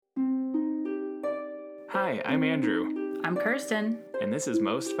Hi, I'm Andrew, I'm Kirsten. and this is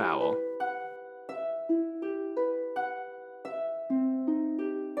Most Foul.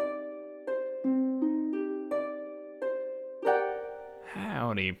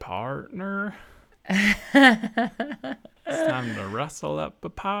 Howdy, partner. It's time to rustle up a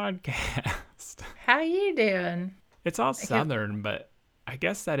podcast. How you doing? It's all Southern, but I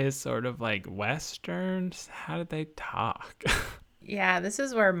guess that is sort of like Westerns. How did they talk? Yeah, this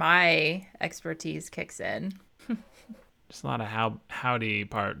is where my expertise kicks in. Just a lot of howdy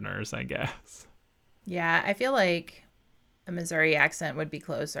partners, I guess. Yeah, I feel like a Missouri accent would be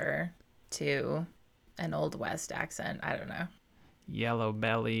closer to an Old West accent. I don't know.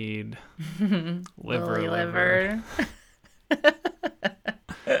 Yellow-bellied, Lily liver.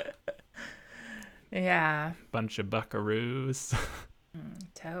 Yeah, Bunch of buckaroos.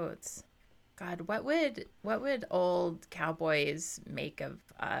 totes. God, what would old cowboys make of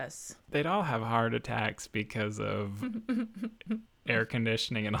us? They'd all have heart attacks because of air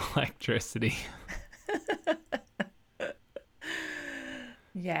conditioning and electricity.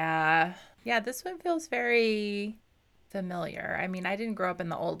 Yeah. Yeah, this one feels very familiar. I mean, I didn't grow up in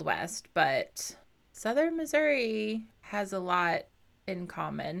the Old West, but Southern Missouri has a lot in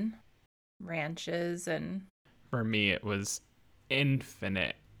common. Ranches and For me, it was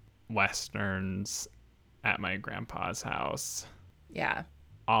infinite Westerns at my grandpa's house. yeah.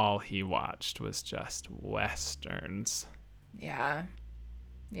 All he watched was just Westerns. Yeah.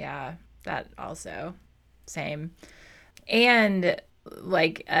 Yeah, that also. Same. And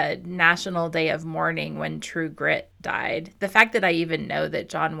like a national day of mourning when True Grit died. The fact that I even know that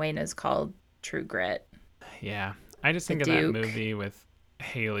John Wayne is called True Grit. Yeah, I just think The of that Duke. movie with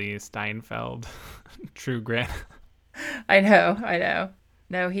Haley Steinfeld, True Grit. I know.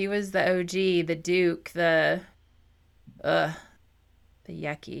 No, he was the OG, the Duke, uh the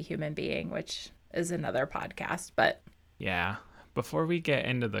yucky human being, which is another podcast, but Yeah. Before we get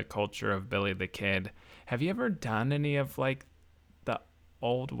into the culture of Billy the Kid, have you ever done any of like the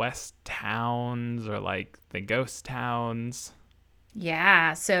old West towns or like the ghost towns?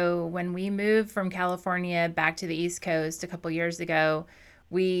 yeah. So when we moved from California back to the East Coast a couple years ago,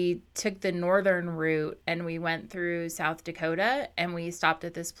 we took the northern route and we went through South Dakota and we stopped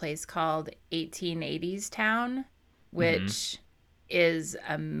at this place called 1880s Town, Mm-hmm. which is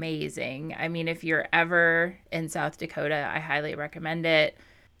amazing. I mean, if you're ever in South Dakota, I highly recommend it.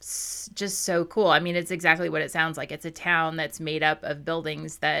 Just so cool. I mean, it's exactly what it sounds like. It's a town that's made up of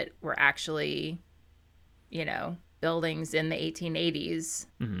buildings that were actually, buildings in the 1880s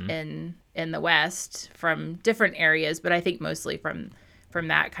Mm-hmm. in the West from different areas, but I think mostly from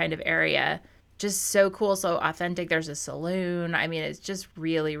that kind of area. Just so cool, so authentic. There's a saloon. I mean, it's just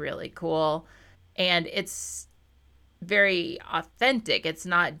really, really cool. And it's very authentic. It's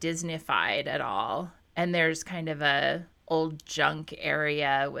not Disneyfied at all. And there's kind of a old junk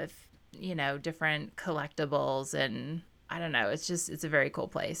area with, different collectibles and I don't know. It's a very cool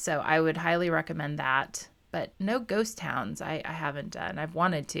place. So I would highly recommend that. But no ghost towns I haven't done. I've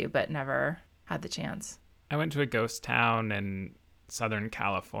wanted to, but never had the chance. I went to a ghost town in Southern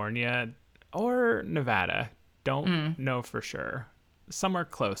California or Nevada. Don't know for sure. Somewhere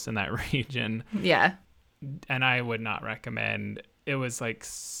close in that region. Yeah. And I would not recommend. It was like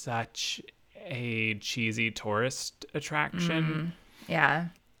such a cheesy tourist attraction. Yeah.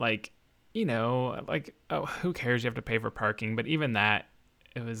 Like, like, oh, who cares? You have to pay for parking. But even that,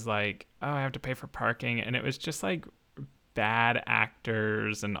 it was like, oh, I have to pay for parking. And it was just like bad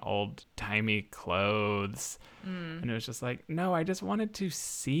actors and old timey clothes. And it was just like, no, I just wanted to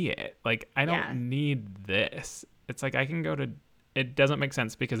see it. Like, I Yeah. don't need this. It's like I can go to, it doesn't make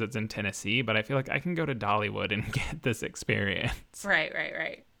sense because it's in Tennessee, but I feel like I can go to Dollywood and get this experience.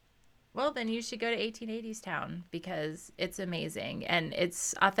 Right. Well, then you should go to 1880s Town because it's amazing and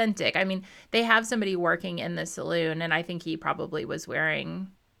it's authentic. I mean, they have somebody working in the saloon, and I think he probably was wearing,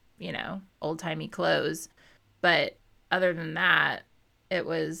 old timey clothes. But other than that, it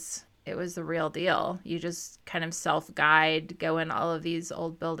was the real deal. You just kind of self guide, go in all of these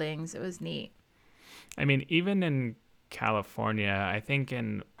old buildings. It was neat. I mean, even in California, I think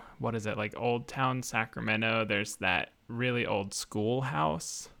in, what is it, like Old Town Sacramento, there's that really old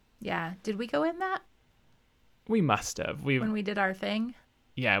schoolhouse. Yeah. Did we go in that We must have. when we did our thing?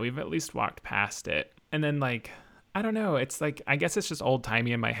 Yeah, we've at least walked past it. And then, like, I don't know. It's like, I guess it's just old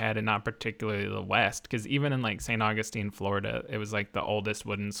timey in my head and not particularly the West. Because even in like St. Augustine, Florida, it was like the oldest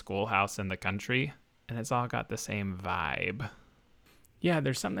wooden schoolhouse in the country. And it's all got the same vibe. Yeah,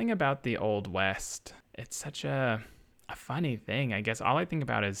 there's something about the Old West. It's such a funny thing. I guess all I think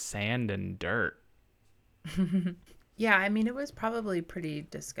about is sand and dirt. Yeah, I mean, it was probably pretty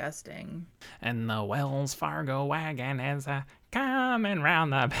disgusting. And the Wells Fargo wagon is coming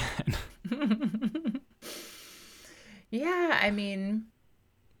round the bend. Yeah, I mean,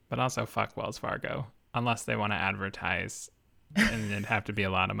 But also, fuck Wells Fargo. Unless they want to advertise, and it'd have to be a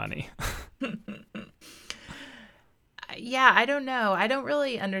lot of money. yeah, I don't know. I don't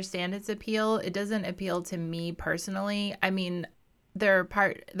really understand its appeal. It doesn't appeal to me personally. I mean, I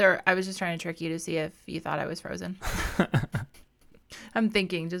was just trying to trick you to see if you thought I was frozen. I'm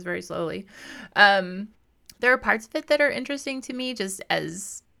thinking just very slowly. There are parts of it that are interesting to me, just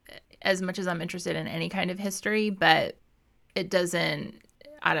as much as I'm interested in any kind of history, but it doesn't,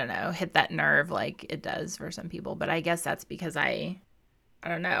 I don't know, hit that nerve like it does for some people. But I guess that's because I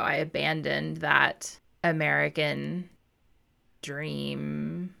don't know, I abandoned that American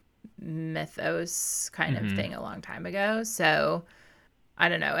dream mythos kind of thing a long time ago. So I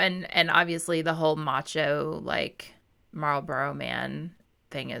don't know. And obviously the whole macho, like, Marlboro Man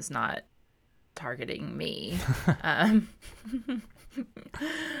thing is not targeting me. I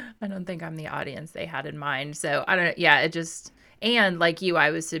don't think I'm the audience they had in mind. So I don't, yeah, it just, and like you,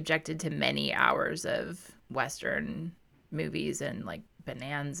 I was subjected to many hours of Western movies and like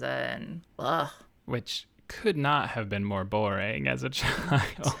Bonanza and ugh. Which could not have been more boring as a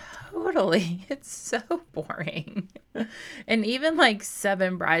child. Totally. It's so boring. And even like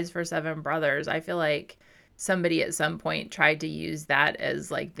Seven Brides for Seven Brothers, I feel like somebody at some point tried to use that as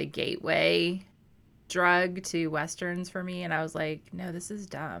like the gateway drug to Westerns for me. And I was like, no, this is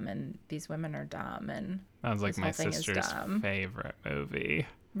dumb. And these women are dumb. And That was like this my whole thing is sister's dumb. favorite movie.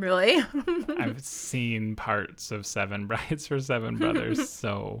 Really? I've seen parts of Seven Brides for Seven Brothers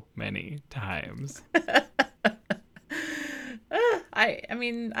so many times. I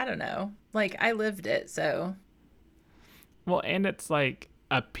mean, I don't know. Like, I lived it, so. Well, and it's like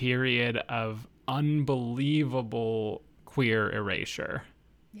a period of unbelievable queer erasure.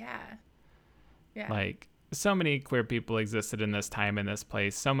 Yeah. Yeah. Like, so many queer people existed in this time, in this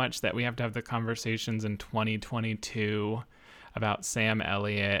place, so much that we have to have the conversations in 2022 about Sam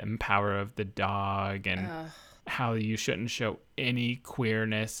Elliott and Power of the Dog and how you shouldn't show any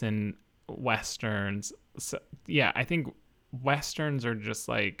queerness in Westerns. So, yeah, I think Westerns are just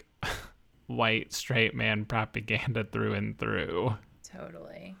like white straight man propaganda through and through.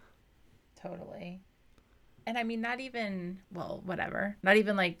 Totally. And I mean, not even, well, whatever. Not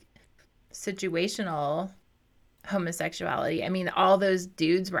even like situational homosexuality. I mean, all those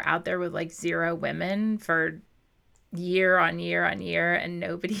dudes were out there with like 0 women for year on year on year, and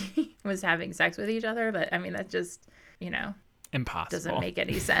nobody was having sex with each other. But I mean, that just, Impossible. doesn't make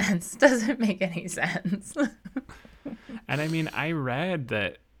any sense. Doesn't make any sense. And I mean, I read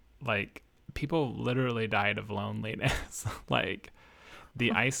that like people literally died of loneliness. Like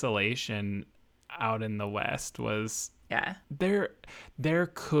the isolation out in the West was Yeah. There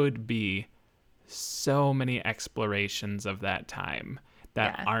could be so many explorations of that time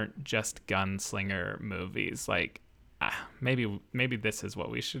that aren't just gunslinger movies. Like maybe this is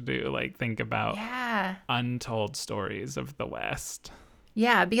what we should do. Like think about untold stories of the West.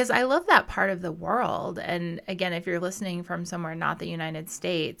 Yeah, because I love that part of the world. And again, if you're listening from somewhere not the United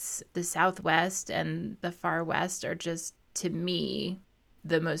States, the Southwest and the Far West are just, to me,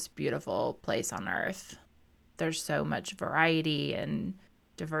 the most beautiful place on earth. There's so much variety and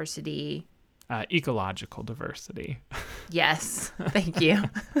diversity. Ecological diversity. Yes, thank you.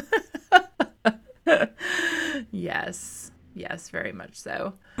 Yes, very much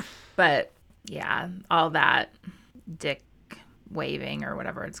so. But yeah, all that dick waving or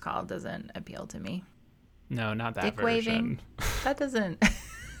whatever it's called doesn't appeal to me. No, not that dick version. Waving, that doesn't.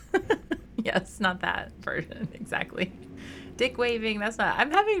 Yes, not that version exactly. Dick waving, that's not.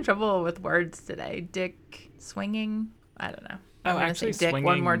 I'm having trouble with words today. Dick swinging, I don't know. I'm gonna say dick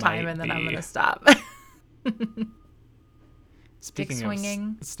one more time and then I'm gonna stop. Speaking dick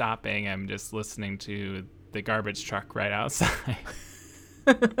swinging. Of stopping, I'm just listening to the garbage truck right outside.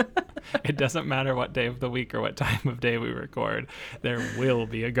 It doesn't matter what day of the week or what time of day we record, there will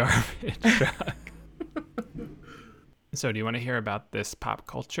be a garbage truck. So do you want to hear about this pop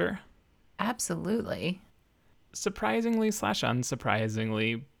culture? Absolutely. Surprisingly /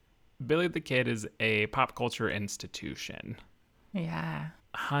 unsurprisingly, Billy the Kid is a pop culture institution. Yeah.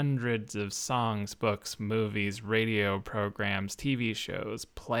 Hundreds of songs, books, movies, radio programs, TV shows,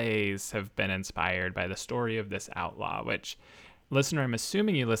 plays have been inspired by the story of this outlaw, which, listener, I'm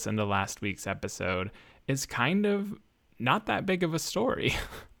assuming you listened to last week's episode, is kind of not that big of a story.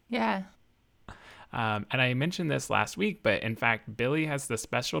 Yeah. And I mentioned this last week, but in fact, Billy has the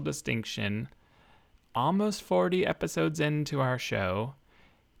special distinction, almost 40 episodes into our show,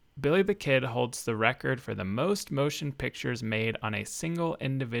 Billy the Kid holds the record for the most motion pictures made on a single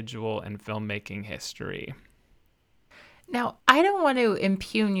individual in filmmaking history. Now, I don't want to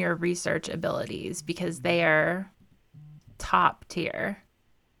impugn your research abilities because they are top tier.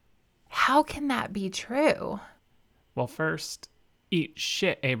 How can that be true? Well, first, eat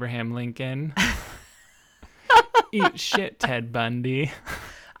shit, Abraham Lincoln. Eat shit, Ted Bundy.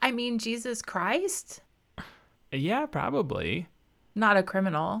 I mean, Jesus Christ? Yeah, probably. Not a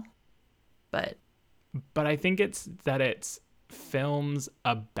criminal, but I think it's that it's films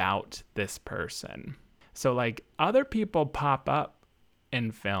about this person. So like other people pop up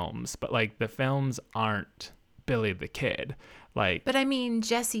in films, but like the films aren't Billy the Kid. Like, but I mean,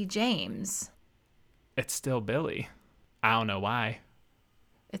 Jesse James. it's still Billy. I don't know why.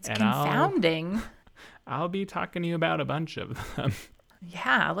 It's And confounding. I'll be talking to you about a bunch of them.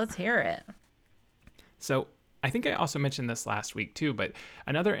 Yeah, let's hear it. So I think I also mentioned this last week too, but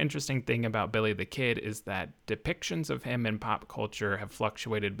another interesting thing about Billy the Kid is that depictions of him in pop culture have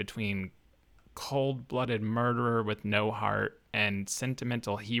fluctuated between cold-blooded murderer with no heart and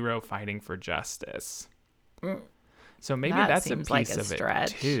sentimental hero fighting for justice. So maybe That that's a seems piece like a of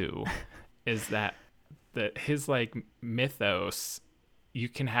stretch. it too, is that his like mythos, you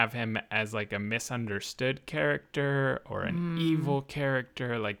can have him as like a misunderstood character or an evil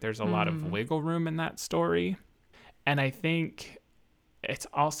character. Like there's a lot of wiggle room in that story. And I think it's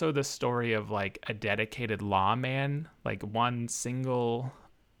also the story of like a dedicated lawman, like one single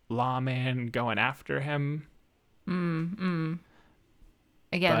lawman going after him. Again,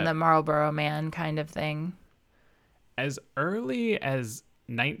 But the Marlboro Man kind of thing. as early as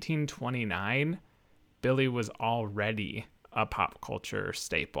 1929, Billy was already a pop culture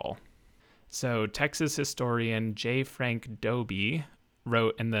staple. So Texas historian J. Frank Dobie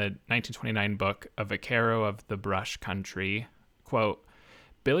wrote in the 1929 book A Vaquero of the Brush Country, quote,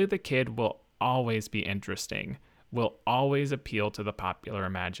 Billy the Kid will always be interesting, will always appeal to the popular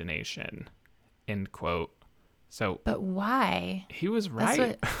imagination, end quote. So But why? he was That's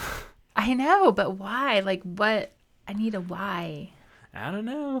right. what I know, but why? Like what? I need a why. I don't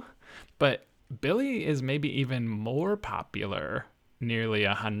know. But Billy is maybe even more popular nearly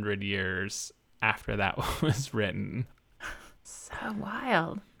 100 years after that was written. So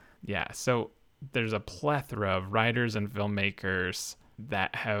wild. Yeah, so there's a plethora of writers and filmmakers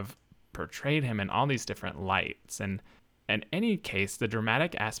that have portrayed him in all these different lights. And in any case, the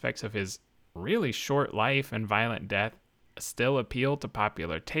dramatic aspects of his really short life and violent death still appeal to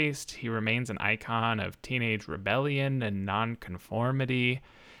popular taste. He remains an icon of teenage rebellion and nonconformity.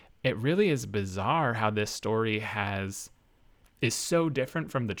 It really is bizarre how this story is so different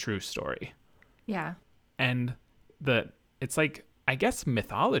from the true story. Yeah. And it's like, I guess,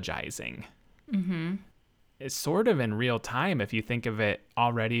 mythologizing. It's sort of in real time if you think of it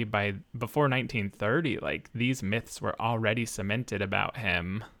already before 1930. Like these myths were already cemented about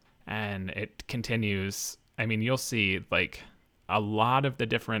him, and it continues. I mean, you'll see like a lot of the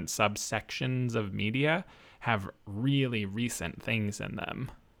different subsections of media have really recent things in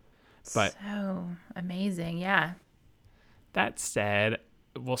them. But so amazing. Yeah. that said,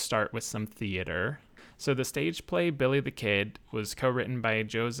 we'll start with some theater. So the stage play Billy the Kid was co-written by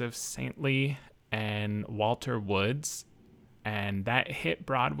Joseph Saintly and Walter Woods, and that hit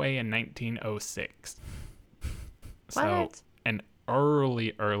Broadway in 1906. So What? an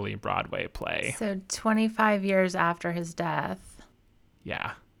early Broadway play. So 25 years after his death.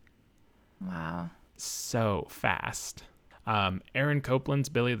 Yeah, Wow. so fast. Aaron Copland's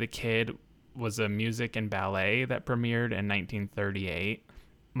Billy the Kid was a music and ballet that premiered in 1938.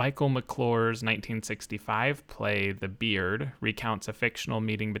 Michael McClure's 1965 play The Beard recounts a fictional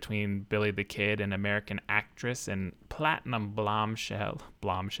meeting between Billy the Kid and American actress and platinum bombshell,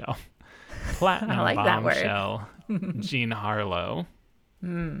 platinum I like that word. bombshell, Jean Harlow.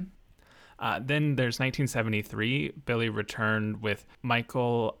 Then there's 1973. Billy returned with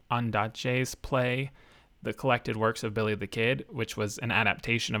Michael Ondaatje's play, The Collected Works of Billy the Kid, which was an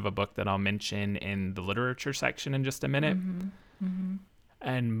adaptation of a book that I'll mention in the literature section in just a minute.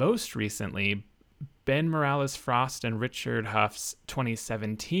 And most recently, Ben Morales Frost and Richard Huff's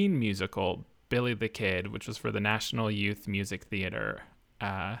 2017 musical, Billy the Kid, which was for the National Youth Music Theater,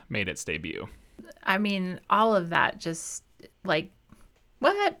 made its debut. I mean, all of that just like,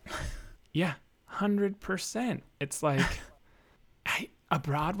 what? Yeah, 100%. It's like a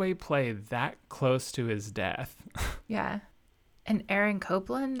Broadway play that close to his death. Yeah. And Aaron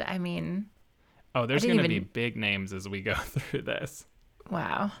Copland, I mean, Oh, there's I going didn't to be even- big names as we go through this.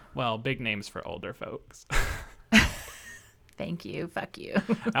 wow. Well, big names for older folks. Thank you. Fuck you.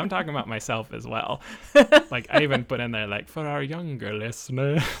 I'm talking about myself as well. Like, I even put in there, like, for our younger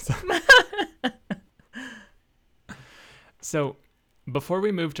listeners. So, before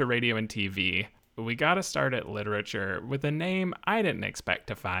we move to radio and TV, we gotta start at literature with a name I didn't expect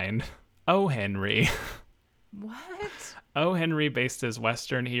to find. O. Henry. What? O. Henry based his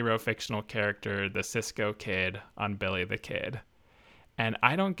Western hero fictional character, the Cisco Kid, on Billy the Kid. And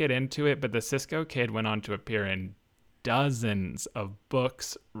I don't get into it, but the Cisco Kid went on to appear in dozens of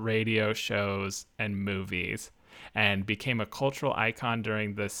books, radio shows, and movies, and became a cultural icon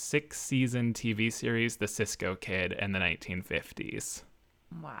during the 6-season TV series The Cisco Kid in the 1950s.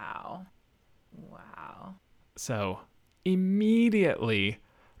 Wow. Wow. So, immediately,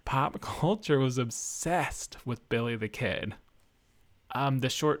 pop culture was obsessed with Billy the Kid. The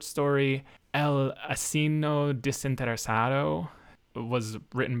short story El Asino Desinteresado was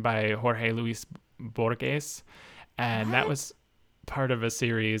written by Jorge Luis Borges, and that was part of a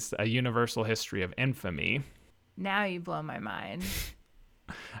series, A Universal History of Infamy. Now you blow my mind.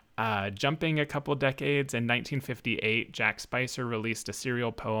 Jumping a couple decades, in 1958, Jack Spicer released a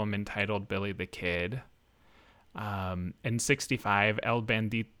serial poem entitled Billy the Kid. In 65, El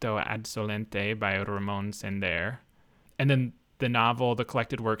Bandito Adolescente by Ramon Sender. And then the novel, The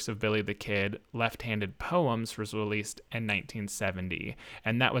Collected Works of Billy the Kid, Left-Handed Poems, was released in 1970.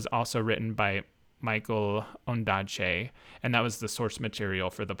 And that was also written by Michael Ondaatje, and that was the source material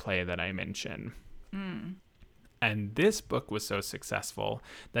for the play that I mentioned. And this book was so successful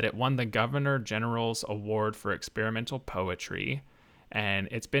that it won the Governor General's Award for Experimental Poetry, and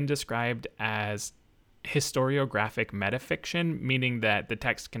it's been described as historiographic metafiction, meaning that the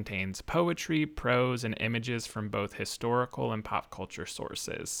text contains poetry, prose, and images from both historical and pop culture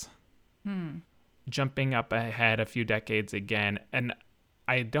sources. Jumping up ahead a few decades again, and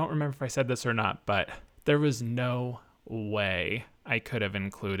I don't remember if I said this or not, but there was no way I could have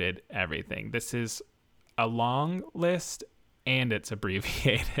included everything. This is a long list, and it's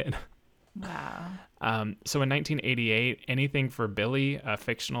abbreviated. Wow. So in 1988, Anything for Billy, a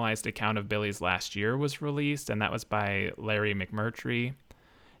fictionalized account of Billy's last year, was released, and that was by Larry McMurtry.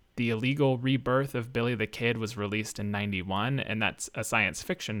 The Illegal Rebirth of Billy the Kid was released in 91, and that's a science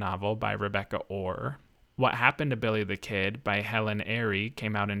fiction novel by Rebecca Orr. What Happened to Billy the Kid by Helen Airy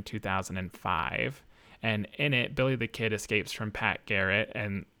came out in 2005. And in it, Billy the Kid escapes from Pat Garrett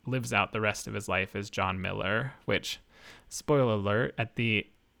and lives out the rest of his life as John Miller, which, spoiler alert,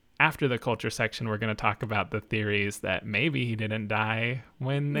 after the culture section, we're going to talk about the theories that maybe he didn't die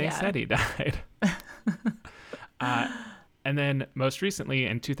when they said he died. And then most recently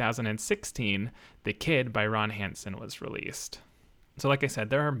in 2016, The Kid by Ron Hansen was released. So like I said,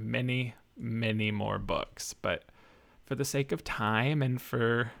 there are many, many more books, but for the sake of time and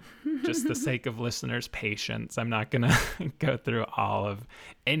for just the sake of listeners' patience, I'm not going to go through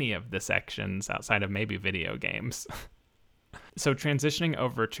any of the sections outside of maybe video games. So transitioning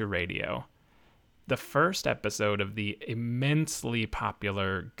over to radio, the first episode of the immensely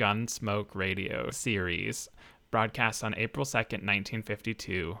popular Gunsmoke radio series, broadcast on April 2nd,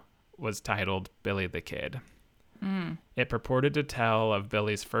 1952, was titled Billy the Kid. It purported to tell of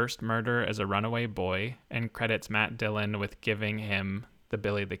Billy's first murder as a runaway boy and credits Matt Dillon with giving him the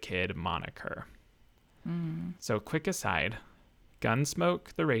Billy the Kid moniker. So quick aside,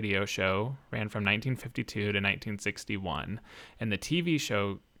 Gunsmoke, the radio show, ran from 1952 to 1961, and the TV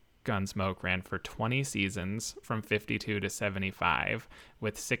show Gunsmoke ran for 20 seasons from 52 to 75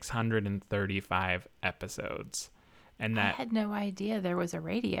 with 635 episodes. And I had no idea there was a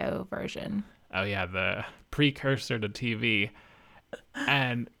radio version. Oh yeah, the precursor to TV.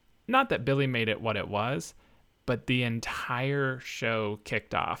 And not that Billy made it what it was, but the entire show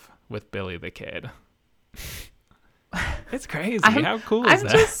kicked off with Billy the Kid. It's crazy. How cool is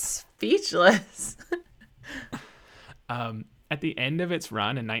that? I'm just speechless. At the end of its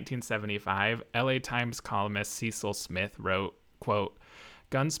run in 1975, LA Times columnist Cecil Smith wrote, quote,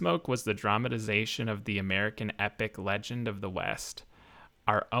 "Gunsmoke was the dramatization of the American epic legend of the West.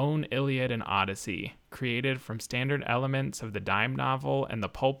 Our own Iliad and Odyssey, created from standard elements of the dime novel and the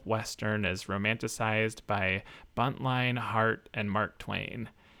pulp western as romanticized by Buntline, Hart, and Mark Twain.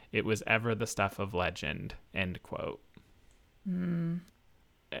 It was ever the stuff of legend," end quote.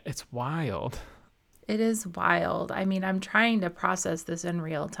 It's wild. It is wild. I mean, I'm trying to process this in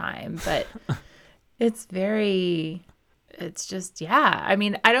real time, but it's just, yeah. I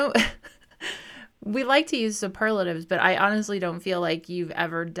mean, we like to use superlatives, but I honestly don't feel like you've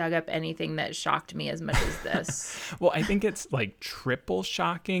ever dug up anything that shocked me as much as this. Well, I think it's like triple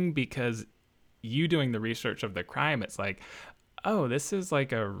shocking because you doing the research of the crime, it's like, oh, this is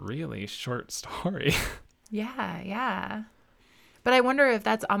like a really short story. Yeah. But I wonder if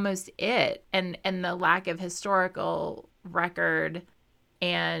that's almost it, and the lack of historical record,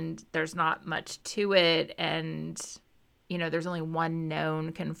 and there's not much to it, and there's only one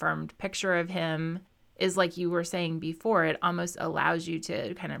known confirmed picture of him, is like you were saying before, it almost allows you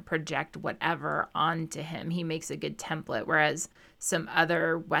to kind of project whatever onto him. He makes a good template, whereas some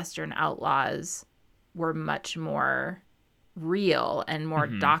other Western outlaws were much more real and more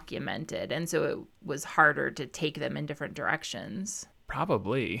documented, and so it was harder to take them in different directions.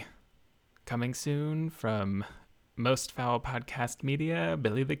 Probably. Coming soon from Most Foul Podcast Media,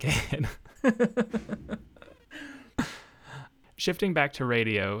 Billy the Kid. Shifting back to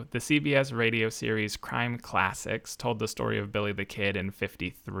radio, the CBS radio series Crime Classics told the story of Billy the Kid in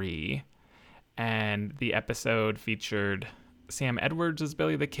 1953, and the episode featured Sam Edwards as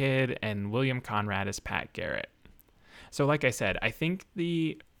Billy the Kid and William Conrad as Pat Garrett. So like I said, I think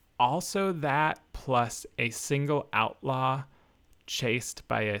that plus a single outlaw chased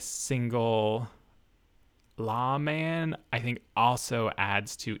by a single lawman, I think also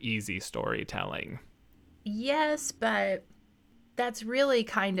adds to easy storytelling. Yes, but that's really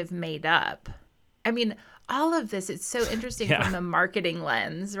kind of made up. I mean, all of this, it's so interesting from the marketing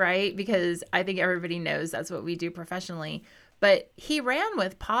lens, right? Because I think everybody knows that's what we do professionally. But he ran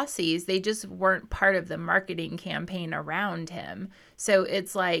with posses. They just weren't part of the marketing campaign around him. So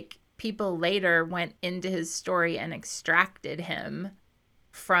it's like people later went into his story and extracted him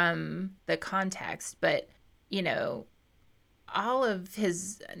from the context. But, not all of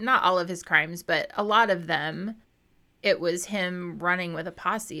his crimes, but a lot of them, it was him running with a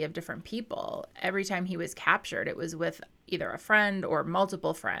posse of different people. Every time he was captured, it was with either a friend or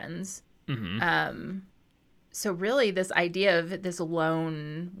multiple friends. Mm-hmm. So really, this idea of this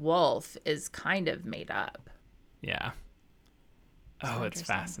lone wolf is kind of made up. Yeah. Oh, it's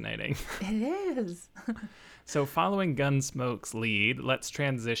fascinating. It is. So following Gunsmoke's lead, let's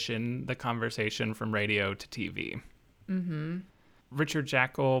transition the conversation from radio to TV. Mm-hmm. Richard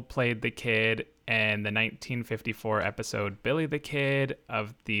Jackal played the Kid in the 1954 episode Billy the Kid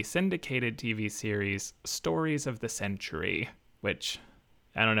of the syndicated TV series Stories of the Century, which,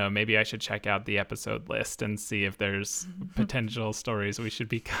 I don't know, maybe I should check out the episode list and see if there's potential stories we should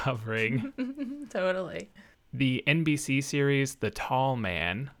be covering. Totally. The NBC series The Tall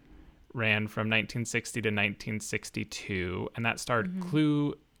Man ran from 1960 to 1962, and that starred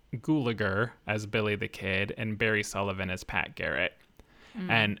Clu Gulager as Billy the Kid and Barry Sullivan as Pat Garrett.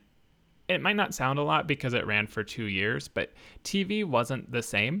 And it might not sound a lot because it ran for 2 years, but TV wasn't the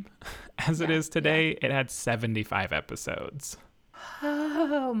same as it is today. It had 75 episodes.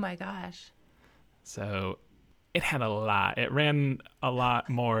 Oh my gosh. So it had a lot. It ran a lot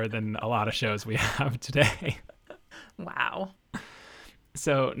more than a lot of shows we have today. Wow.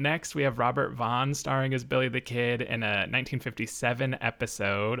 So next we have Robert Vaughn starring as Billy the Kid in a 1957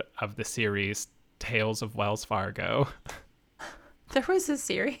 episode of the series Tales of Wells Fargo. There was a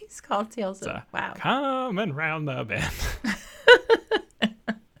series called Tales of... Wow. Coming round the bend.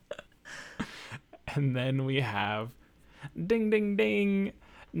 And then we have, ding, ding, ding,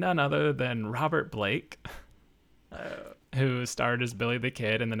 none other than Robert Blake, who starred as Billy the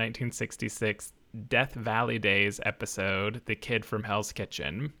Kid in the 1966 Death Valley Days episode, The Kid from Hell's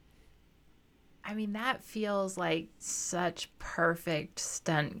Kitchen. I mean, that feels like such perfect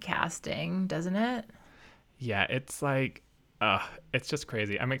stunt casting, doesn't it? Yeah, it's like, it's just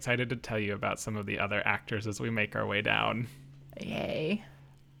crazy. I'm excited to tell you about some of the other actors as we make our way down. Yay.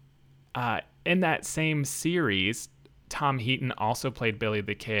 In that same series, Tom Heaton also played Billy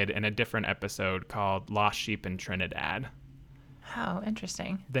the Kid in a different episode called Lost Sheep in Trinidad. Oh,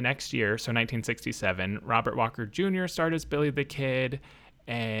 interesting. The next year, so 1967, Robert Walker Jr. starred as Billy the Kid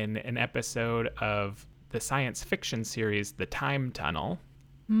in an episode of the science fiction series The Time Tunnel.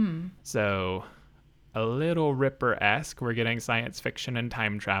 So a little Ripper-esque. We're getting science fiction and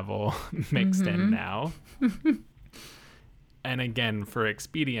time travel mixed in now. And again, for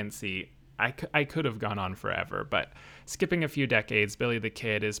expediency, I could have gone on forever, but skipping a few decades, Billy the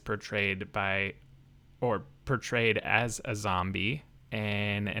Kid is portrayed as a zombie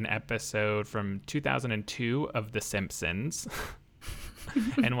in an episode from 2002 of The Simpsons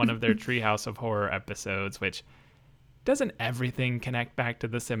and one of their Treehouse of Horror episodes, which doesn't everything connect back to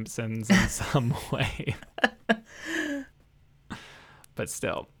The Simpsons in some way? But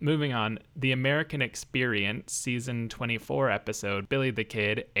still, moving on, the American Experience season 24 episode Billy the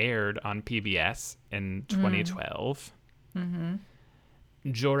Kid aired on PBS in 2012.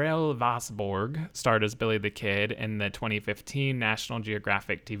 Jorel Vosborg starred as Billy the Kid in the 2015 National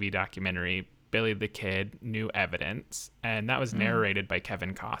Geographic TV documentary Billy the Kid: New Evidence, and that was narrated by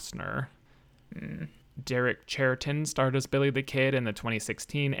Kevin Costner. Derek Cheriton starred as Billy the Kid in the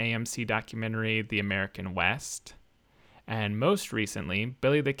 2016 AMC documentary The American West. And most recently,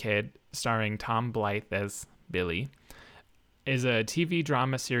 Billy the Kid, starring Tom Blythe as Billy, is a TV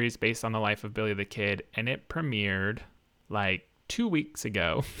drama series based on the life of Billy the Kid, and it premiered like 2 weeks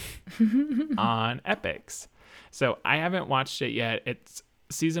ago on Epix. So I haven't watched it yet. It's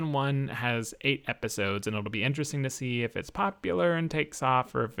season 1 has 8 episodes, and it'll be interesting to see if it's popular and takes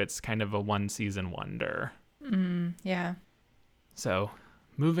off or if it's kind of a one-season wonder. Yeah. So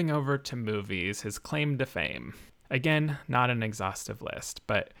moving over to movies, his claim to fame. Again, not an exhaustive list,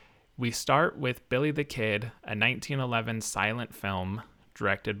 but we start with Billy the Kid, a 1911 silent film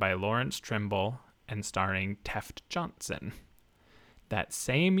directed by Lawrence Trimble and starring Teft Johnson. That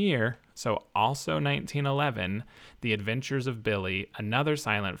same year, so also 1911, The Adventures of Billy, another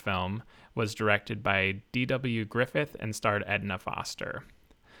silent film, was directed by D.W. Griffith and starred Edna Foster.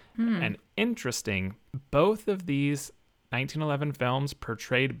 And interesting, both of these 1911 films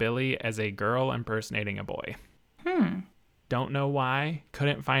portrayed Billy as a girl impersonating a boy. Don't know why,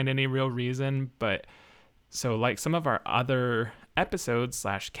 couldn't find any real reason, but so like some of our other episodes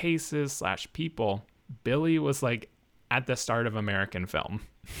 / cases / people, Billy was like at the start of American film.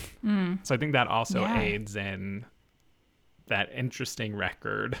 So I think that also aids in that interesting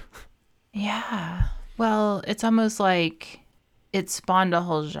record. Yeah. Well, it's almost like it spawned a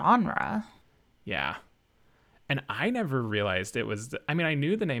whole genre. Yeah. And I never realized it was, I mean, I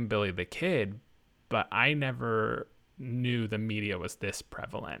knew the name Billy the Kid, but I never knew the media was this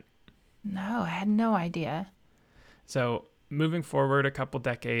prevalent. No, I had no idea. So moving forward a couple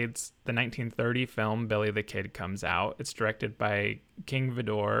decades, the 1930 film Billy the Kid comes out. It's directed by King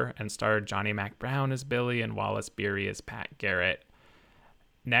Vidor and starred Johnny Mac Brown as Billy and Wallace Beery as Pat Garrett.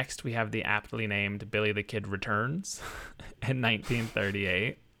 Next, we have the aptly named Billy the Kid Returns in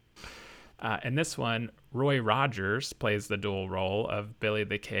 1938. In this one, Roy Rogers plays the dual role of Billy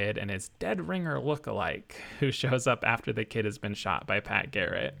the Kid and his dead ringer lookalike, who shows up after the kid has been shot by Pat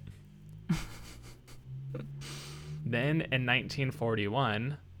Garrett. Then in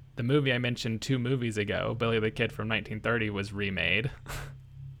 1941, the movie I mentioned 2 movies ago, Billy the Kid from 1930, was remade.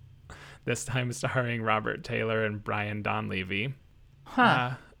 This time starring Robert Taylor and Brian Donlevy.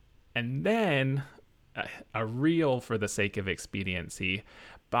 And then, a reel for the sake of expediency,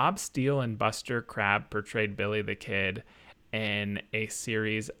 Bob Steele and Buster Crabbe portrayed Billy the Kid in a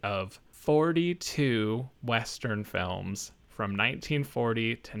series of 42 Western films from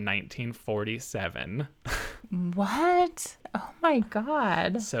 1940 to 1947. What? Oh my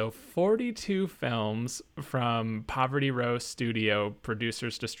God. So 42 films from Poverty Row Studio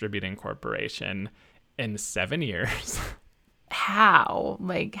Producers Distributing Corporation in 7 years. How?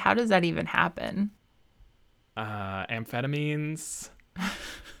 Like, how does that even happen? Amphetamines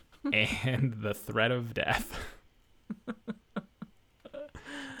and the threat of death.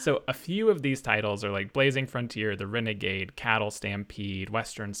 So a few of these titles are like Blazing Frontier, The Renegade, Cattle Stampede,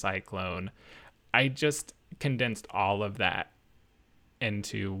 Western Cyclone. I just condensed all of that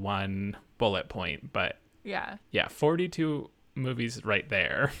into one bullet point, but Yeah. 42 movies right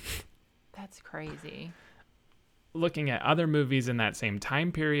there. That's crazy. Looking at other movies in that same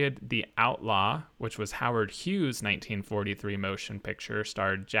time period, The Outlaw, which was Howard Hughes' 1943 motion picture,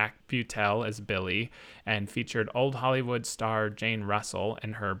 starred Jack Butel as Billy and featured old Hollywood star Jane Russell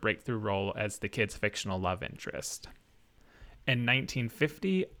in her breakthrough role as the kid's fictional love interest. In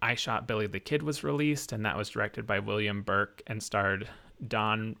 1950, I Shot Billy the Kid was released, and that was directed by William Burke and starred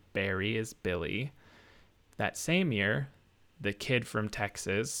Don Barry as Billy. That same year, The Kid from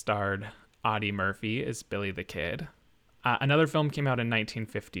Texas starred Audie Murphy as Billy the Kid. Another film came out in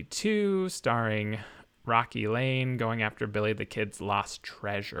 1952 starring Rocky Lane going after Billy the Kid's lost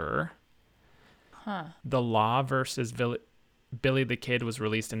treasure. The Law versus Billy the Kid was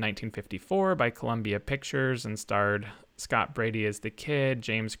released in 1954 by Columbia Pictures and starred Scott Brady as the Kid,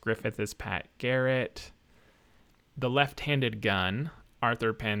 James Griffith as Pat Garrett. The Left-Handed Gun,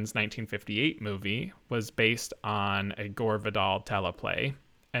 Arthur Penn's 1958 movie, was based on a Gore Vidal teleplay,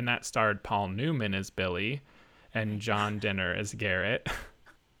 and that starred Paul Newman as Billy and John Denner as Garrett.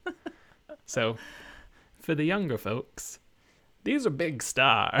 So, for the younger folks, these are big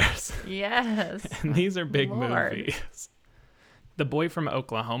stars. Yes. And these are big Lord. movies. The Boy from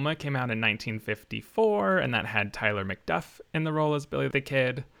Oklahoma came out in 1954, and that had Tyler McDuff in the role as Billy the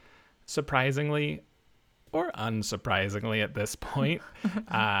Kid. Surprisingly, or unsurprisingly at this point,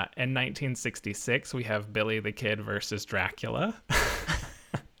 in 1966, we have Billy the Kid versus Dracula.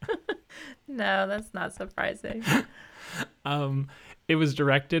 No, that's not surprising. It was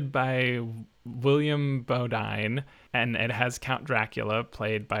directed by William Bodine, and it has Count Dracula,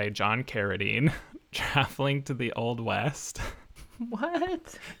 played by John Carradine, traveling to the Old West.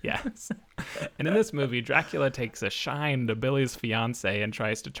 What? Yes. And in this movie, Dracula takes a shine to Billy's fiance and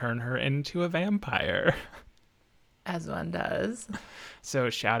tries to turn her into a vampire. As one does.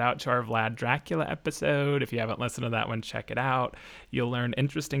 So shout out to our Vlad Dracula episode. If you haven't listened to that one, check it out. You'll learn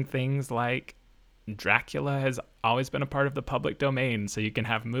interesting things like Dracula has always been a part of the public domain, so you can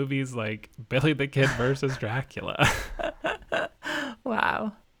have movies like Billy the Kid versus Dracula.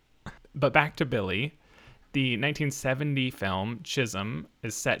 Wow. But back to Billy. The 1970 film Chisholm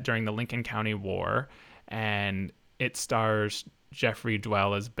is set during the Lincoln County War, and it stars Jeffrey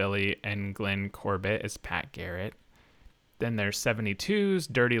Dwell as Billy and Glenn Corbett as Pat Garrett. Then there's 72's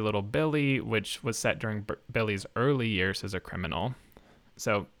Dirty Little Billy, which was set during Billy's early years as a criminal.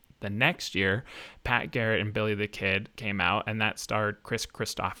 So the next year, Pat Garrett and Billy the Kid came out, and that starred Chris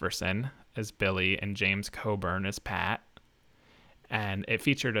Christopherson as Billy and James Coburn as Pat. And it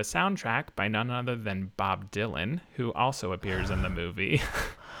featured a soundtrack by none other than Bob Dylan, who also appears in the movie.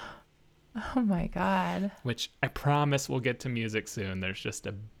 Oh my God. Which I promise we'll get to music soon. There's just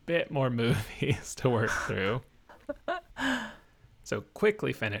a bit more movies to work through. So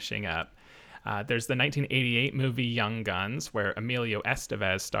quickly finishing up, there's the 1988 movie Young Guns, where Emilio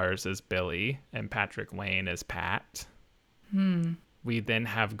Estevez stars as Billy and Patrick Wayne as Pat. We then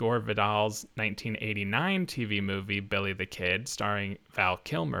have Gore Vidal's 1989 TV movie Billy the Kid, starring Val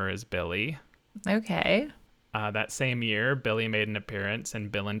Kilmer as Billy. Okay. That same year, Billy made an appearance in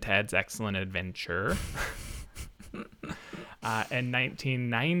Bill and Ted's Excellent Adventure. In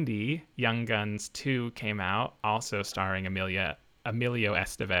 1990, Young Guns 2 came out, also starring Emilio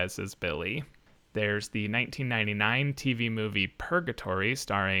Estevez as Billy. There's the 1999 TV movie Purgatory,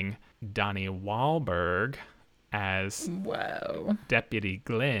 starring Donnie Wahlberg as Whoa. Deputy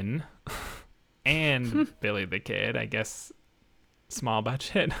Glenn and Billy the Kid. I guess small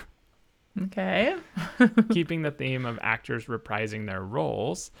budget. Okay. Keeping the theme of actors reprising their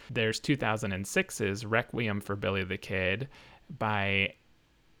roles, there's 2006's Requiem for Billy the Kid by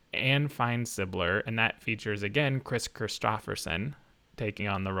Anne Feinsibler, and that features again Chris Christopherson taking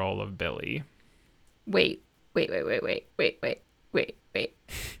on the role of Billy. Wait.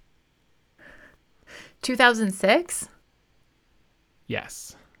 2006?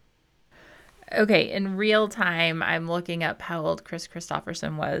 Yes. Okay, in real time, I'm looking up how old Chris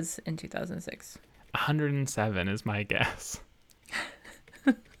Christopherson was in 2006. 107 is my guess.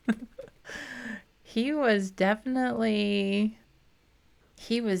 He was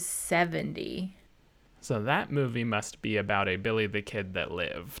 70. So that movie must be about a Billy the Kid that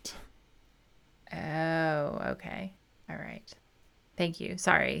lived. Oh, okay. All right. Thank you.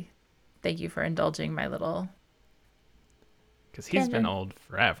 Sorry. Thank you for indulging my little... Because he's been old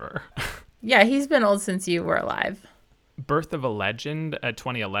forever. Yeah, he's been old since you were alive. Birth of a Legend, a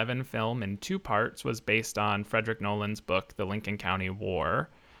 2011 film in 2 parts, was based on Frederick Nolan's book, The Lincoln County War.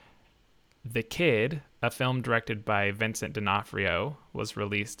 The Kid, a film directed by Vincent D'Onofrio, was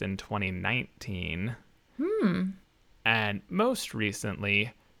released in 2019. And most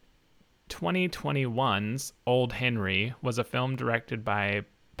recently, 2021's Old Henry was a film directed by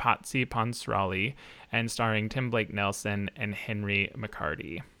Patsy Ponsrali and starring Tim Blake Nelson and Henry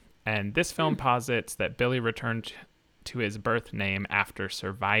McCarty. And this film posits that Billy returned to his birth name after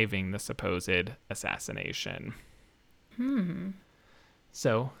surviving the supposed assassination.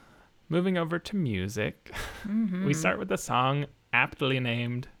 So, moving over to music, we start with the song aptly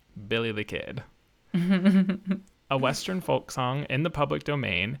named Billy the Kid. A Western folk song in the public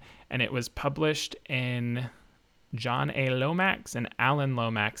domain, and it was published in John A. Lomax and Alan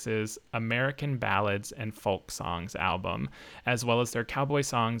Lomax's American Ballads and Folk Songs album, as well as their cowboy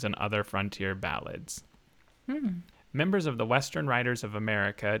songs and other frontier ballads. Members of the Western Writers of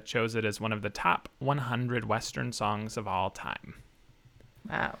America chose it as one of the top 100 Western songs of all time.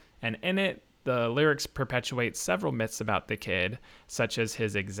 Wow. And in it, the lyrics perpetuate several myths about the kid, such as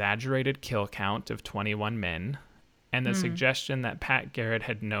his exaggerated kill count of 21 men, and the suggestion that Pat Garrett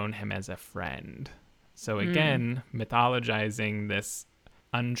had known him as a friend. So again, mythologizing this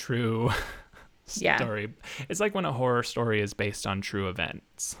untrue story. Yeah. It's like when a horror story is based on true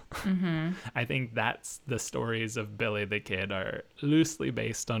events. I think that's the stories of Billy the Kid are loosely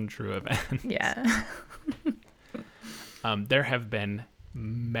based on true events. Yeah. There have been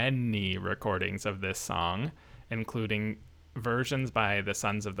many recordings of this song, including versions by the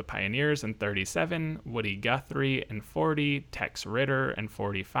Sons of the Pioneers in 37, Woody Guthrie in 40, Tex Ritter in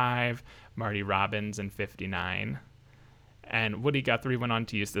 45, Marty Robbins in 59. And Woody Guthrie went on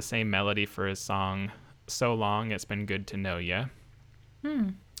to use the same melody for his song So Long It's Been Good to Know Ya.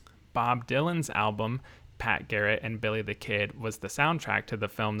 Bob Dylan's album, Pat Garrett and Billy the Kid, was the soundtrack to the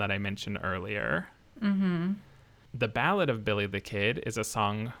film that I mentioned earlier. Mm-hmm. The Ballad of Billy the Kid is a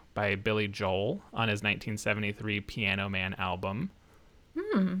song by Billy Joel on his 1973 Piano Man album.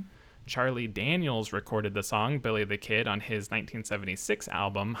 Charlie Daniels recorded the song Billy the Kid on his 1976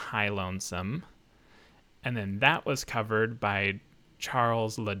 album High Lonesome. And then that was covered by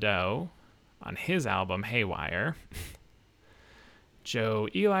Charles Ladeau on his album Haywire. Joe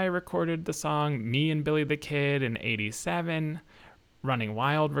Eli recorded the song Me and Billy the Kid in 87. Running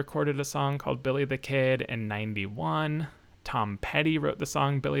Wild recorded a song called Billy the Kid in 91. Tom Petty wrote the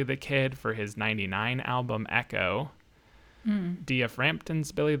song Billy the Kid for his 99 album Echo. Dia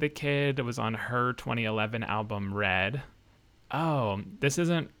Frampton's Billy the Kid was on her 2011 album Red. Oh, this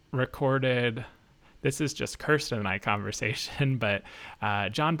isn't recorded. This is just Kirsten and I conversation, but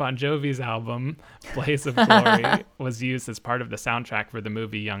John Bon Jovi's album, Blaze of Glory, was used as part of the soundtrack for the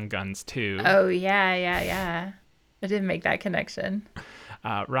movie Young Guns 2. Oh, yeah. I didn't make that connection.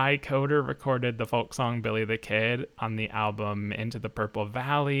 Ry Coder recorded the folk song Billy the Kid on the album Into the Purple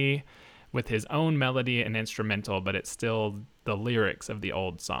Valley with his own melody and instrumental, but it's still the lyrics of the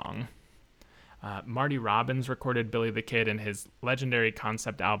old song. Marty Robbins recorded Billy the Kid in his legendary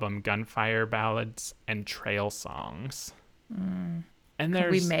concept album Gunfire Ballads and Trail Songs. And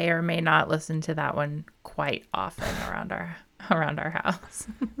We may or may not listen to that one quite often around our house.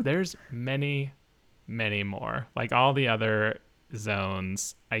 There's many more. Like all the other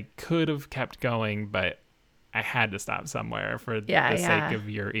zones, I could have kept going, but I had to stop somewhere for the sake of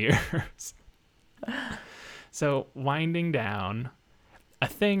your ears. So winding down, a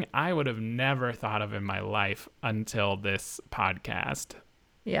thing I would have never thought of in my life until this podcast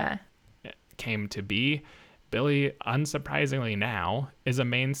came to be. Billy, unsurprisingly now, is a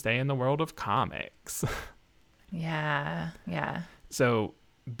mainstay in the world of comics. Yeah. So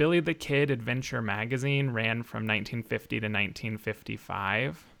Billy the Kid Adventure Magazine ran from 1950 to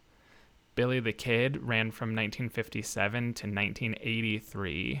 1955. Billy the Kid ran from 1957 to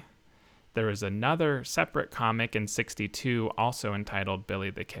 1983. There was another separate comic in 62 also entitled Billy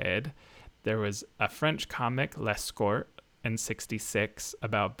the Kid. There was a French comic, L'Escorte, in 66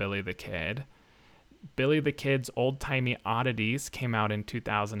 about Billy the Kid. Billy the Kid's Old-Timey Oddities came out in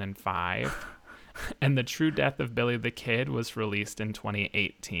 2005. And The True Death of Billy the Kid was released in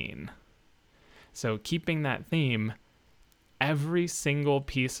 2018. So keeping that theme, every single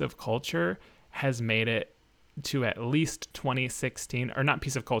piece of culture has made it to at least 2016, or not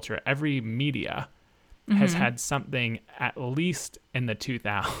piece of culture, every media has had something at least in the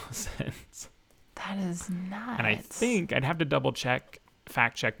 2000s. That is nuts. And I think, I'd have to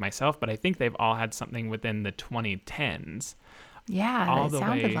fact check myself, but I think they've all had something within the 2010s. Yeah, all it the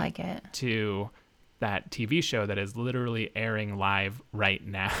sounded way like it. To that TV show that is literally airing live right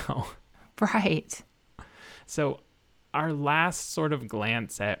now. Right. So our last sort of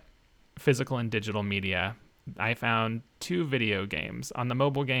glance at physical and digital media, I found 2 video games. On the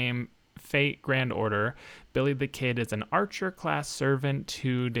mobile game Fate Grand Order, Billy the Kid is an Archer-class servant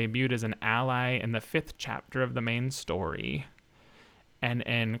who debuted as an ally in the 5th chapter of the main story. And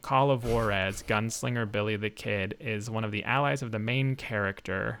in Call of Juarez, Gunslinger Billy the Kid is one of the allies of the main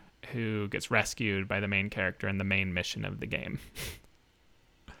character who gets rescued by the main character in the main mission of the game.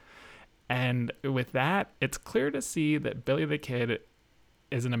 And with that, it's clear to see that Billy the Kid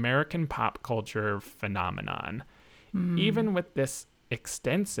is an American pop culture phenomenon. Even with this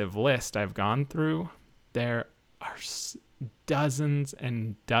extensive list I've gone through, there are dozens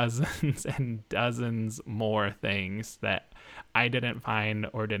and dozens and dozens more things that I didn't find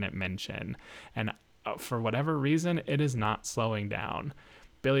or didn't mention. And for whatever reason, it is not slowing down.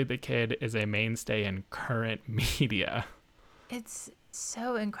 Billy the Kid is a mainstay in current media. It's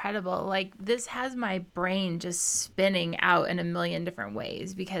so incredible. Like, this has my brain just spinning out in a million different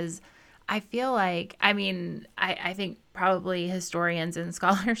ways, because I feel like, I think probably historians and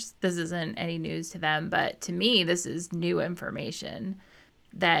scholars, this isn't any news to them, but to me, this is new information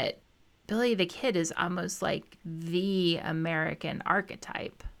that Billy the Kid is almost like the American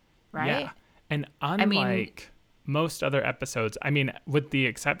archetype, right? Yeah. And unlike most other episodes, with the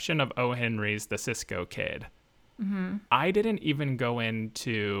exception of O. Henry's The Cisco Kid, I didn't even go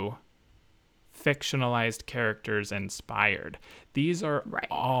into fictionalized characters inspired. These are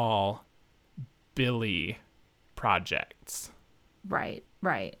all Billy projects. Right.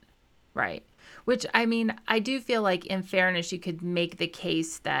 Which, I do feel like, in fairness, you could make the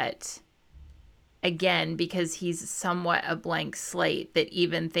case that, again, because he's somewhat a blank slate, that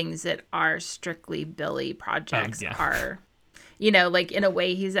even things that are strictly Billy projects are, like, in a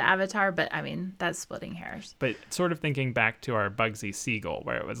way he's an avatar, but that's splitting hairs. But sort of thinking back to our Bugsy Siegel,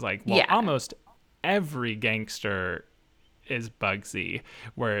 where it was like, almost every gangster is Bugsy,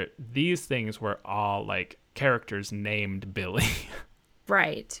 where these things were all like characters named Billy.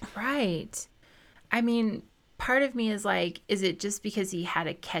 Right, right. I mean, part of me is like, is it just because he had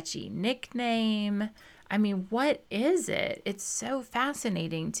a catchy nickname? I mean, what is it? It's so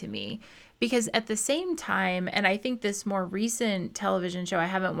fascinating to me because at the same time, and I think this more recent television show, I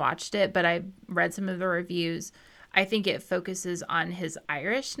haven't watched it, but I've read some of the reviews. I think it focuses on his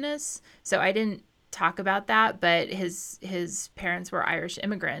Irishness. So I didn't talk about that, but his parents were Irish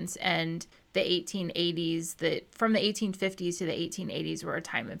immigrants, and the 1880s, that from the 1850s to the 1880s were a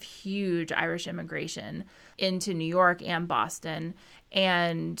time of huge Irish immigration into New York and Boston.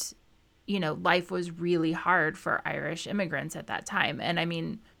 And, you know, life was really hard for Irish immigrants at that time. And I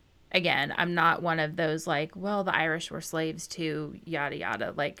mean, again, I'm not one of those like, well, the Irish were slaves too, yada,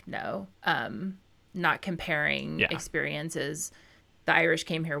 yada. Like, no, not comparing experiences. The Irish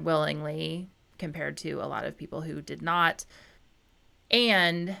came here willingly compared to a lot of people who did not.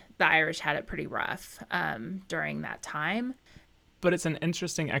 And the Irish had it pretty rough during that time. But it's an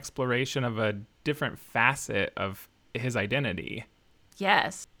interesting exploration of a different facet of his identity.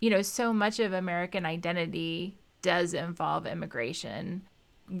 Yes. You know, so much of American identity does involve immigration,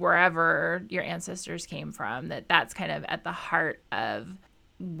 wherever your ancestors came from, that's kind of at the heart of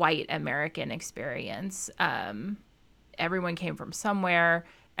white American experience. Everyone came from somewhere.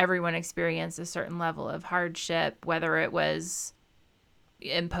 Everyone experienced a certain level of hardship, whether it was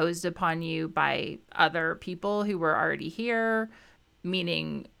imposed upon you by other people who were already here,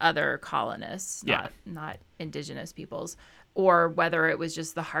 meaning other colonists, not indigenous peoples, or whether it was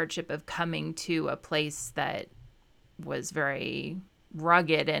just the hardship of coming to a place that was very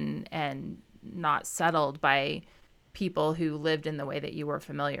rugged and not settled by people who lived in the way that you were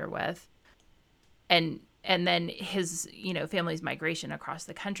familiar with. And then his, you know, family's migration across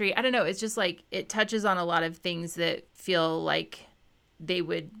the country. I don't know. It's just like it touches on a lot of things that feel like they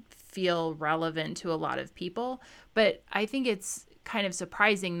would feel relevant to a lot of people. But I think it's kind of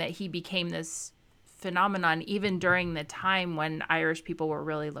surprising that he became this phenomenon even during the time when Irish people were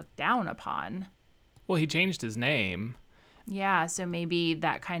really looked down upon. Well, he changed his name. Yeah, so maybe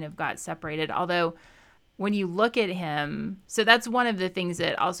that kind of got separated. Although when you look at him, so that's one of the things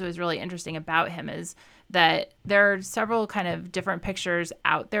that also is really interesting about him is that there are several kind of different pictures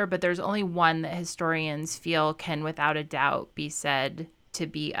out there, but there's only one that historians feel can without a doubt be said to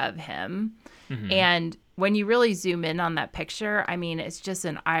be of him. Mm-hmm. And when you really zoom in on that picture, I mean, it's just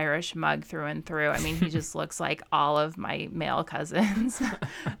an Irish mug through and through. I mean, he just looks like all of my male cousins.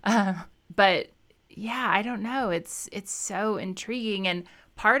 But yeah, I don't know. It's so intriguing. And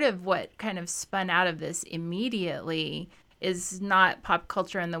part of what kind of spun out of this immediately is not pop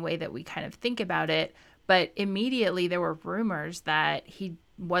culture in the way that we kind of think about it, but immediately there were rumors that he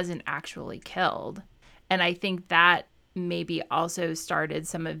wasn't actually killed. And I think that maybe also started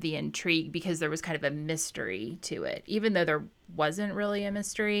some of the intrigue because there was kind of a mystery to it, even though there wasn't really a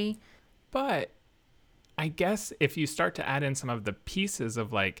mystery. But I guess if you start to add in some of the pieces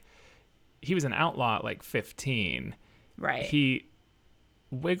of like, he was an outlaw at like 15. Right. He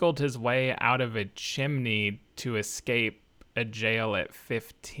wiggled his way out of a chimney to escape a jail at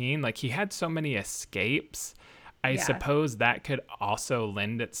 15. Like he had so many escapes. I suppose that could also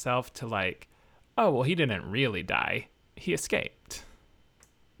lend itself to like, oh, well, he didn't really die. He escaped.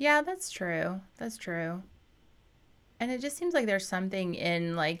 Yeah, that's true. That's true. And it just seems like there's something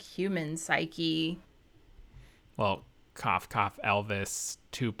in like human psyche. Well, cough, cough, Elvis,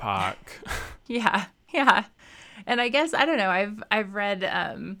 Tupac. Yeah. And I guess, I don't know, I've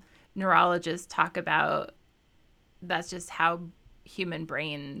read neurologists talk about that's just how human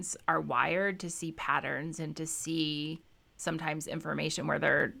brains are wired to see patterns and to see sometimes information where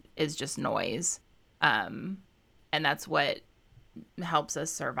there is just noise. And that's what helps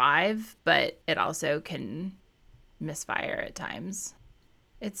us survive, but it also can misfire at times.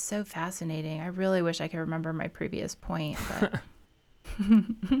 It's so fascinating. I really wish I could remember my previous point, but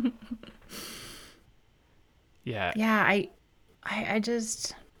Yeah. Yeah, I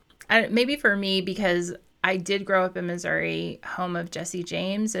just maybe for me, because I did grow up in Missouri, home of Jesse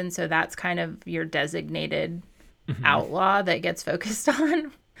James, and so that's kind of your designated outlaw that gets focused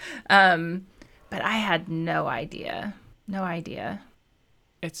on. But I had no idea. No idea.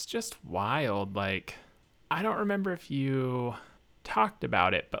 It's just wild. Like, I don't remember if you talked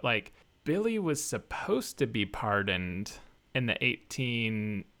about it, but like Billy was supposed to be pardoned in the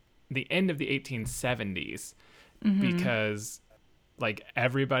end of the 1870s because like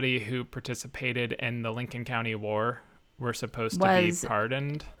everybody who participated in the Lincoln County War were supposed to be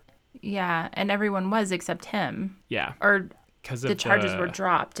pardoned. Yeah, and everyone was except him. Yeah. Or because the charges were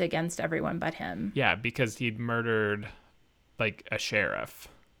dropped against everyone but him. Yeah, because he'd murdered like a sheriff.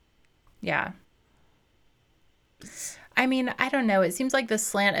 Yeah. I mean, I don't know. It seems like the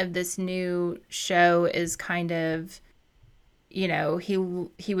slant of this new show is kind of, you know, he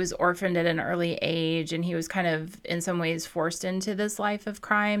was orphaned at an early age, and he was kind of in some ways forced into this life of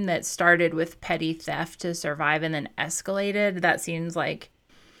crime that started with petty theft to survive and then escalated. That seems like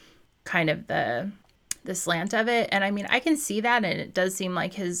kind of the slant of it. And I mean, I can see that, and it does seem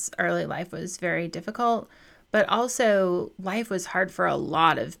like his early life was very difficult, but also life was hard for a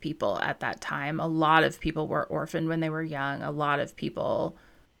lot of people at that time. A lot of people were orphaned when they were young. A lot of people,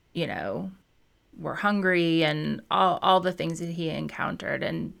 you know, were hungry, and all the things that he encountered,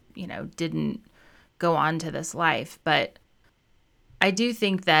 and, you know, didn't go on to this life. But I do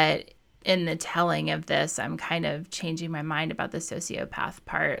think that in the telling of this, I'm kind of changing my mind about the sociopath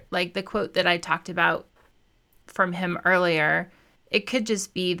part. Like the quote that I talked about from him earlier, it could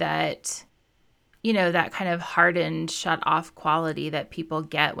just be that, you know, that kind of hardened, shut off quality that people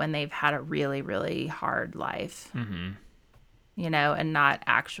get when they've had a really, really hard life, you know, and not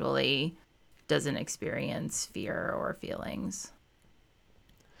actually doesn't experience fear or feelings.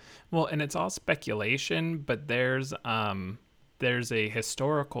 Well, and it's all speculation, but there's a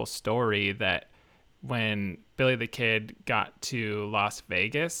historical story that when Billy the Kid got to Las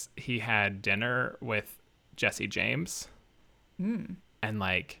Vegas, he had dinner with Jesse James. And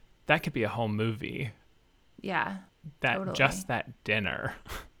like that could be a whole movie. Yeah, That totally. just that dinner.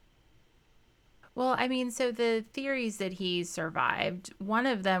 Well, I mean, so the theories that he survived, one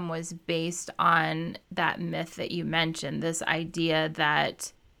of them was based on that myth that you mentioned, this idea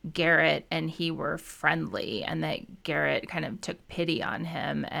that Garrett and he were friendly, and that Garrett kind of took pity on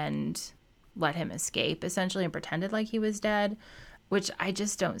him and let him escape, essentially, and pretended like he was dead, which I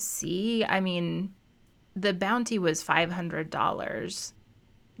just don't see. I mean, the bounty was $500,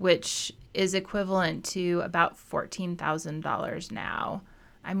 which is equivalent to about $14,000 now.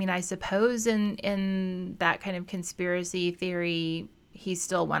 I mean, I suppose in that kind of conspiracy theory, he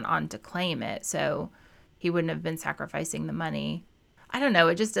still went on to claim it, so he wouldn't have been sacrificing the money. I don't know.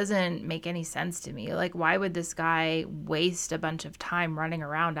 It just doesn't make any sense to me. Like, why would this guy waste a bunch of time running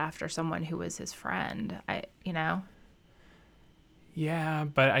around after someone who was his friend? You know? Yeah,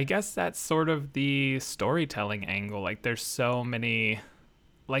 but I guess that's sort of the storytelling angle. Like there's so many,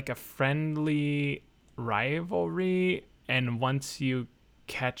 like a friendly rivalry, and once you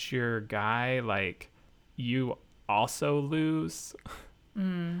catch your guy, like you also lose. I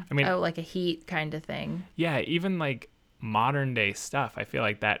mean, Oh, like a heat kind of thing. yeah, even like modern day stuff, I feel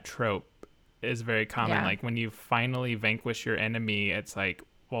like that trope is very common. Yeah. Like when you finally vanquish your enemy, it's like,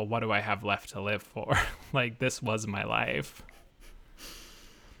 well, what do I have left to live for? Like this was my life.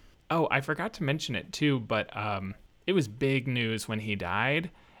 Oh, I forgot to mention it too, but it was big news when he died,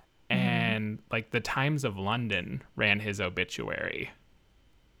 and like the Times of London ran his obituary.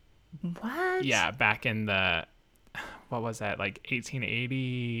 What? Yeah, back in the what was that, like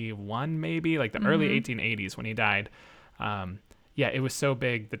 1881 maybe, like the early 1880s when he died. Yeah, it was so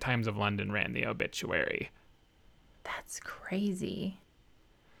big the Times of London ran the obituary. That's crazy.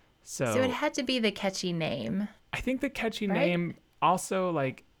 So it So had to be the catchy name, I think the catchy right? name also,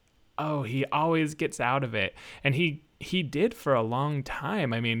 like, oh, he always gets out of it, and he did for a long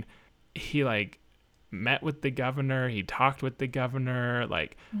time. I mean, he like met with the governor, he talked with the governor,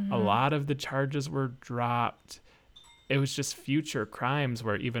 like a lot of the charges were dropped. It was just future crimes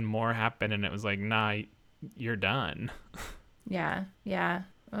where even more happened, and it was like, nah, you're done. Yeah. Yeah.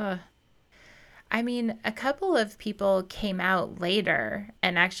 Ugh. I mean, a couple of people came out later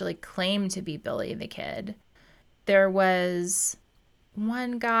and actually claimed to be Billy the Kid. There was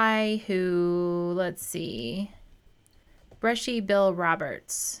one guy who, let's see, Brushy Bill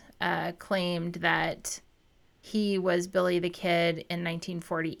Roberts claimed that he was Billy the Kid in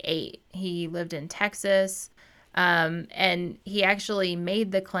 1948. He lived in Texas. And he actually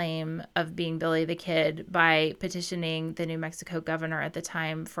made the claim of being Billy the Kid by petitioning the New Mexico governor at the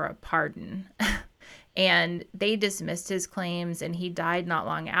time for a pardon. And they dismissed his claims, and he died not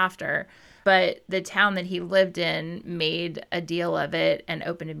long after. But the town that he lived in made a deal of it and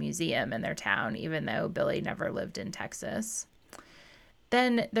opened a museum in their town, even though Billy never lived in Texas.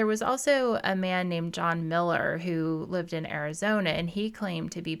 Then there was also a man named John Miller who lived in Arizona, and he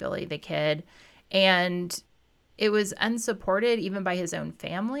claimed to be Billy the Kid. And it was unsupported even by his own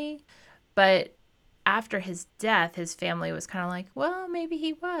family. But after his death, his family was kind of like, well, maybe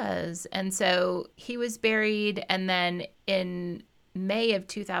he was. And so he was buried. And then in May of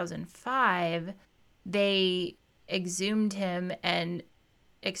 2005, they exhumed him and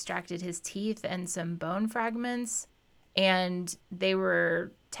extracted his teeth and some bone fragments. And they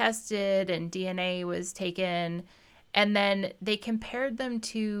were tested, and DNA was taken. And then they compared them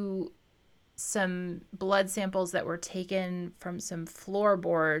to some blood samples that were taken from some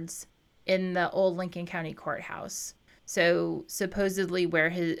floorboards in the old Lincoln County Courthouse. So supposedly where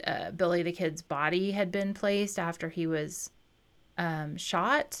his Billy the Kid's body had been placed after he was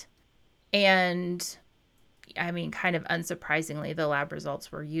shot. And I mean, kind of unsurprisingly, the lab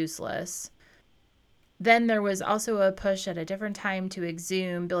results were useless. Then there was also a push at a different time to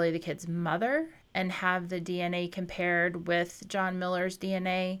exhume Billy the Kid's mother and have the DNA compared with John Miller's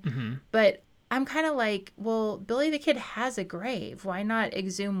DNA. Mm-hmm. But I'm kind of like, well, Billy the Kid has a grave. Why not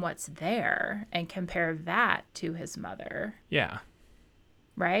exhume what's there and compare that to his mother? Yeah.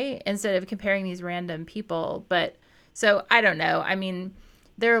 Right? Instead of comparing these random people. But so I don't know. I mean,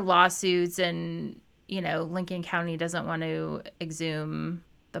 there are lawsuits and, Lincoln County doesn't want to exhume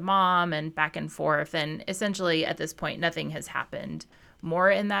the mom and back and forth. And essentially at this point, nothing has happened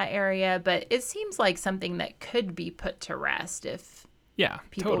more in that area. But it seems like something that could be put to rest if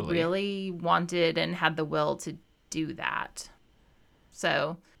people really wanted and had the will to do that.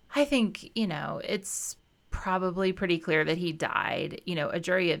 So I think, it's probably pretty clear that he died. A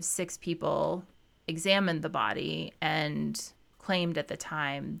jury of 6 people examined the body and claimed at the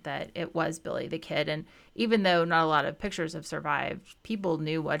time that it was Billy the Kid. And even though not a lot of pictures have survived, people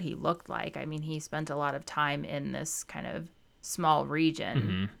knew what he looked like. I mean, he spent a lot of time in this kind of small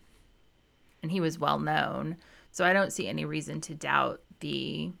region, and he was well known. So I don't see any reason to doubt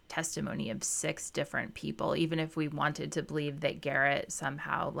the testimony of 6 different people, even if we wanted to believe that Garrett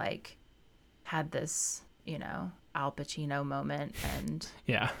somehow had this, Al Pacino moment and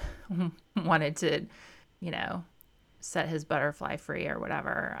wanted to, set his butterfly free or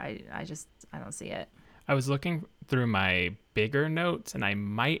whatever. I don't see it. I was looking through my bigger notes and I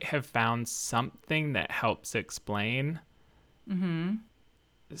might have found something that helps explain. Mm-hmm.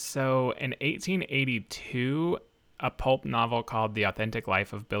 So in 1882, a pulp novel called The Authentic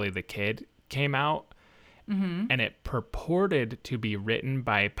Life of Billy the Kid came out, and it purported to be written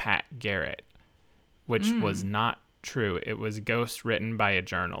by Pat Garrett, which was not true. It was ghost written by a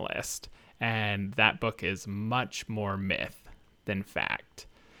journalist, and that book is much more myth than fact.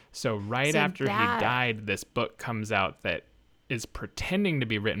 So after he died, this book comes out that is pretending to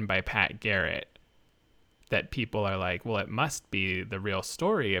be written by Pat Garrett, that people are like, well, it must be the real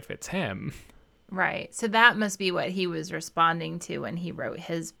story if it's him. Right. So that must be what he was responding to when he wrote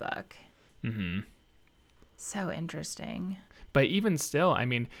his book. Mm-hmm. So interesting. But even still, I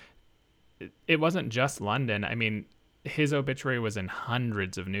mean, it wasn't just London. I mean, his obituary was in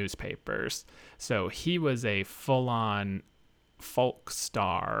hundreds of newspapers. So he was a full-on folk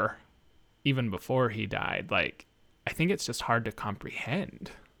star even before he died. I think it's just hard to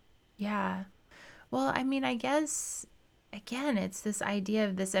comprehend. Yeah. Well, I mean, I guess, again, it's this idea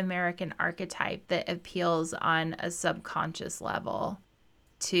of this American archetype that appeals on a subconscious level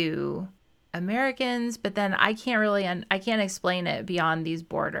to Americans, but then I can't explain it beyond these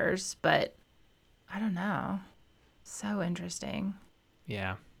borders, but I don't know. So interesting.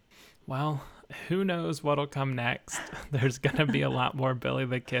 Yeah. Well, who knows what'll come next? There's going to be a lot more Billy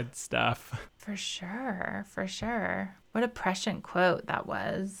the Kid stuff. For sure. For sure. What a prescient quote that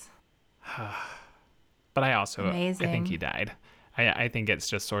was. But I also, Amazing. I think he died. I think it's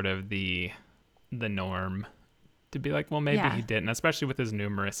just sort of the norm to be like, well, maybe he didn't, especially with his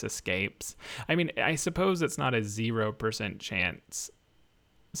numerous escapes. I mean, I suppose it's not a 0% chance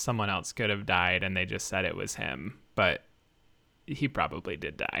someone else could have died and they just said it was him, but he probably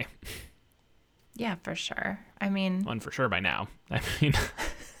did die. Yeah, for sure. I mean, and for sure by now. I mean,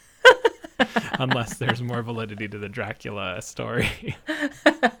 unless there's more validity to the Dracula story.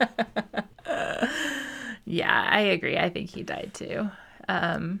 Yeah, I agree. I think he died too.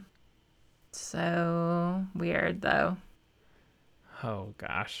 So weird though. Oh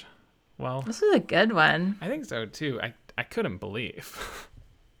gosh. Well, this was a good one. I think so too. I couldn't believe.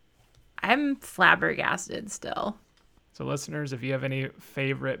 I'm flabbergasted still. So listeners, if you have any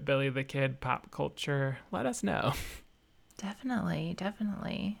favorite Billy the Kid pop culture, let us know. Definitely,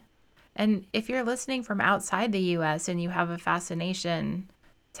 definitely. And if you're listening from outside the U.S. and you have a fascination,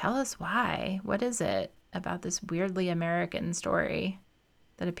 tell us why. What is it about this weirdly American story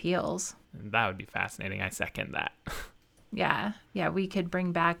that appeals? That would be fascinating. I second that. Yeah, we could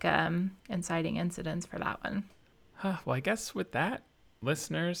bring back inciting incidents for that one. Well, I guess with that,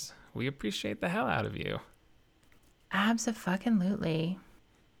 listeners, we appreciate the hell out of you. Abso-fucking-lutely.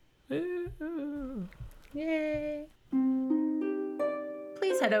 Yay.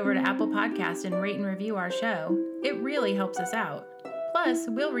 Please head over to Apple Podcasts and rate and review our show. It really helps us out. Plus,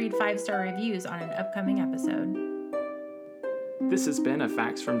 we'll read 5-star reviews on an upcoming episode. This has been a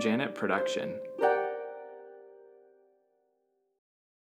Facts from Janet production.